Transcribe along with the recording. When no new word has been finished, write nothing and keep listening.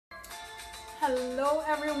Hello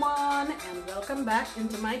everyone and welcome back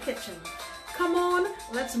into my kitchen. Come on,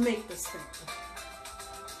 let's make this thing.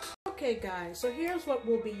 Okay guys, so here's what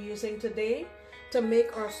we'll be using today to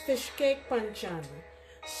make our fish cake banchan.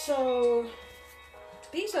 So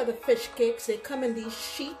these are the fish cakes. They come in these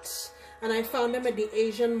sheets and I found them at the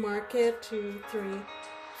Asian market. 2, 3,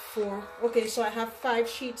 4. Okay, so I have 5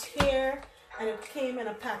 sheets here and it came in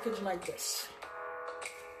a package like this.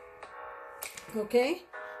 Okay,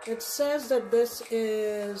 it says that this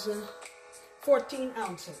is 14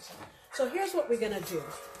 ounces. So here's what we're gonna do.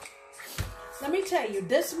 Let me tell you,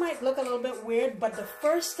 this might look a little bit weird, but the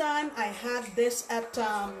first time I had this at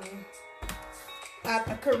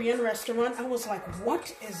a Korean restaurant, I was like,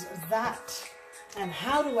 what is that? And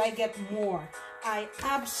how do I get more? I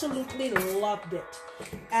absolutely loved it.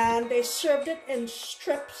 And they served it in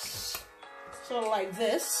strips, so like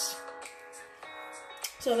this.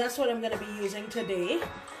 So that's what I'm going to be using today.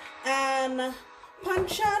 And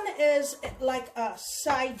banchan is like a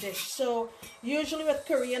side dish. So usually with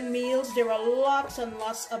Korean meals, there are lots and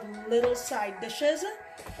lots of little side dishes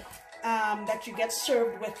that you get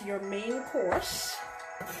served with your main course.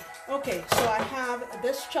 Okay, so I have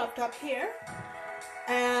this chopped up here.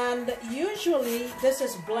 And usually this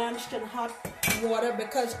is blanched in hot water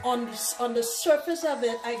because on the surface of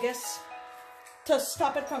it, I guess, to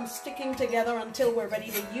stop it from sticking together until we're ready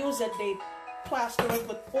to use it, they plaster it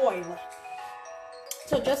with oil.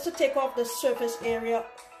 So just to take off the surface area,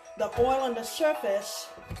 the oil on the surface,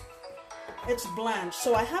 it's blanched.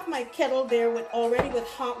 So I have my kettle there already with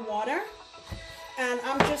hot water, and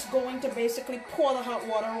I'm just going to basically pour the hot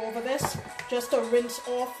water over this just to rinse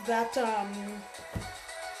off that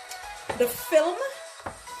the film,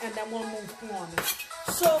 and then we'll move on.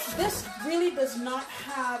 So this really does not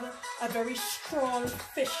have a very strong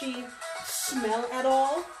fishy smell at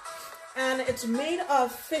all, and it's made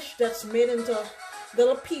of fish that's made into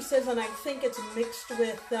little pieces, and I think it's mixed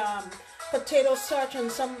with potato starch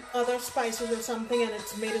and some other spices or something, and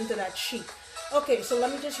it's made into that sheet. Okay, so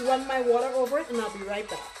let me just run my water over it and I'll be right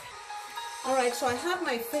back. Alright, so I have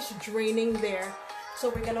my fish draining there, so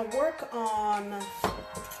we're gonna work on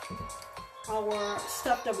our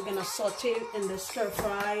stuff that we're gonna saute in the stir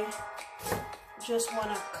fry. Just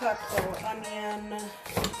wanna cut our onion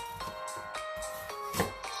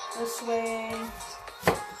this way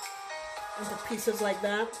into pieces like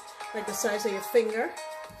that, like the size of your finger.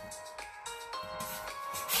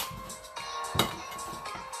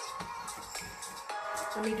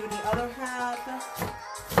 Let me do the other half.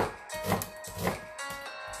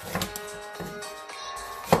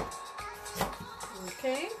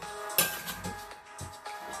 Okay.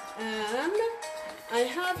 And I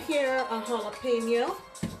have here a jalapeno.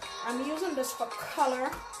 I'm using this for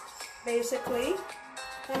color, basically.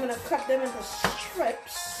 I'm going to cut them into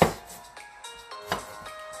strips,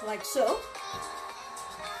 like so.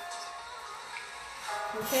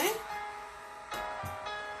 Okay.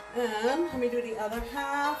 And let me do the other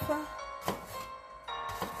half.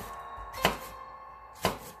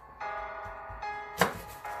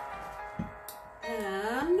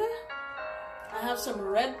 And I have some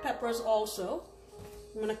red peppers also.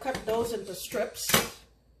 I'm going to cut those into strips.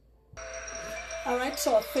 Alright,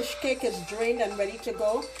 so a fish cake is drained and ready to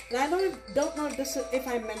go. And I don't know if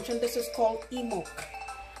I mentioned this is called emok.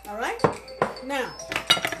 Alright, now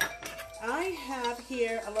I have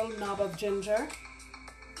here a little knob of ginger.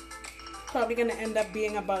 Probably going to end up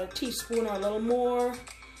being about a teaspoon or a little more.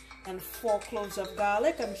 And 4 cloves of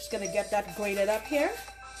garlic. I'm just going to get that grated up here.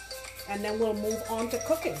 And then we'll move on to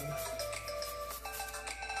cooking.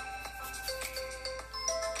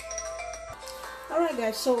 Alright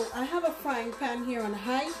guys, so I have a frying pan here on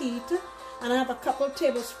high heat, and I have a couple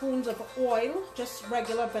tablespoons of oil, just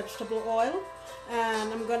regular vegetable oil,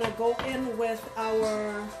 and I'm gonna go in with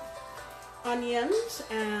our onions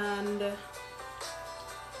and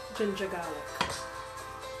ginger garlic,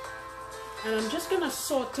 and I'm just gonna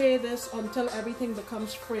saute this until everything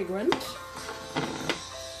becomes fragrant.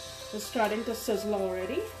 It's starting to sizzle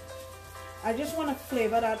already. I just want to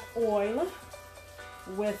flavor that oil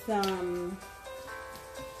with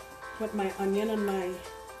my onion and my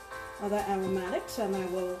other aromatics, and I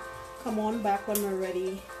will come on back when we're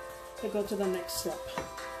ready to go to the next step.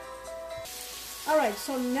 Alright,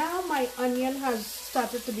 so now my onion has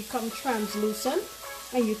started to become translucent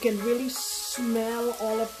and you can really smell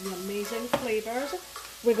all of the amazing flavors.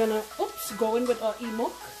 We're gonna go in with our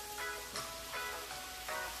emok,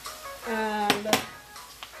 and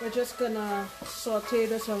we're just gonna saute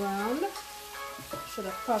this around. Should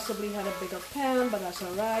have possibly had a bigger pan, but that's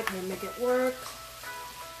alright, we'll make it work.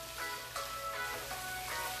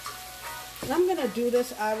 I'm gonna do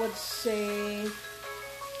this, I would say,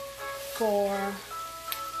 for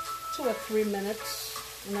 2 or 3 minutes,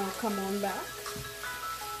 and I'll come on back.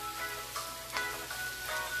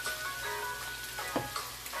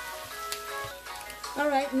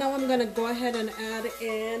 Alright, now I'm gonna go ahead and add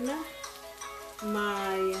in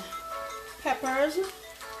my peppers.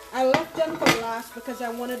 I left them for last because I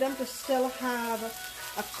wanted them to still have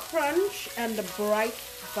a crunch and a bright,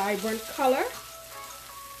 vibrant color,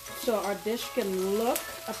 so our dish can look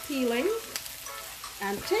appealing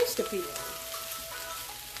and taste appealing.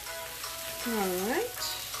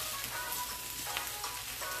 Alright.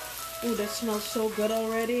 Ooh, that smells so good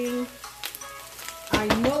already. I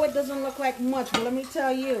know it doesn't look like much, but let me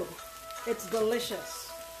tell you, it's delicious.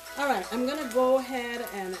 Alright, I'm gonna go ahead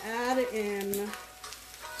and add in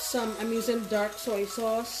some, I'm using dark soy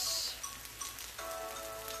sauce.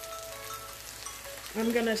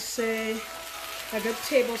 I'm gonna say a good 1.5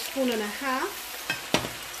 tablespoons.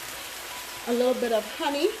 A little bit of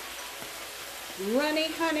honey. Runny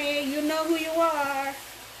honey, you know who you are.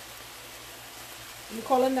 I'm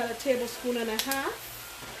calling that a 1.5 tablespoons.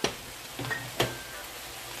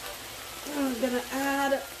 I'm gonna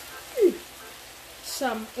add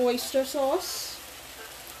some oyster sauce.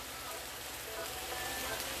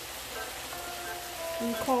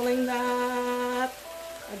 I'm calling that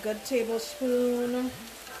a good tablespoon.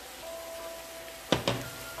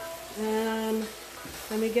 And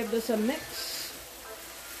let me give this a mix.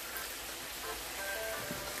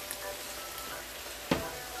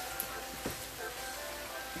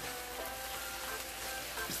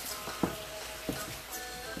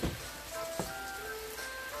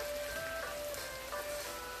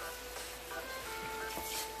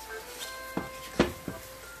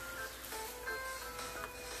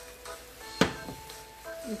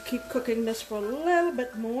 Keep cooking this for a little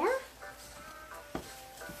bit more.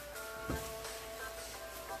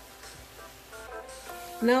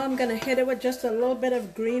 Now I'm gonna hit it with just a little bit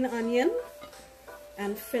of green onion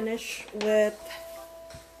and finish with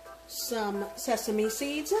some sesame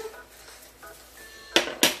seeds.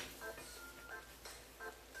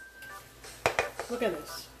 Look at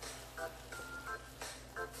this.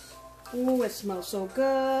 Ooh, it smells so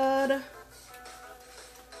good.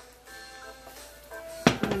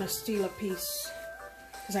 I'm gonna steal a piece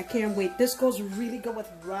because I can't wait. This goes really good with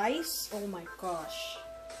rice. Oh my gosh.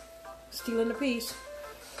 Stealing a piece.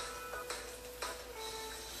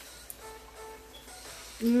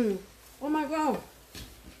 Oh my god.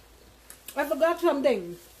 I forgot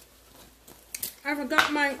something. I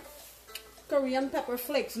forgot my Korean pepper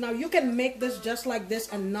flakes. Now you can make this just like this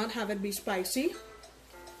and not have it be spicy.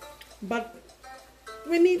 But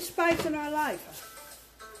we need spice in our life.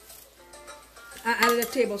 I added a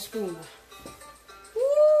tablespoon.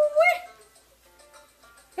 Woo-wee.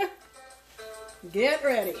 Get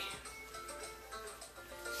ready.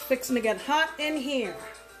 It's fixing to get hot in here.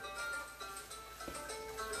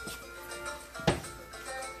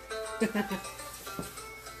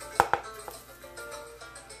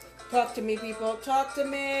 Talk to me, people. Talk to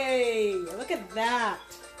me. Look at that.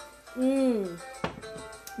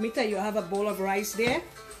 Let me tell you, I have a bowl of rice there,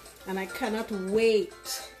 and I cannot wait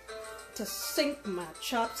to sink my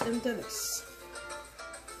chops into this.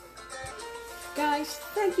 Guys,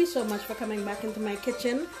 thank you so much for coming back into my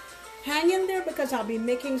kitchen. Hang in there because I'll be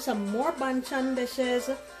making some more banchan dishes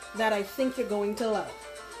that I think you're going to love.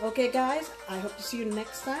 Okay guys, I hope to see you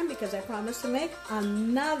next time because I promise to make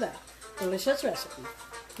another delicious recipe.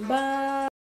 Bye.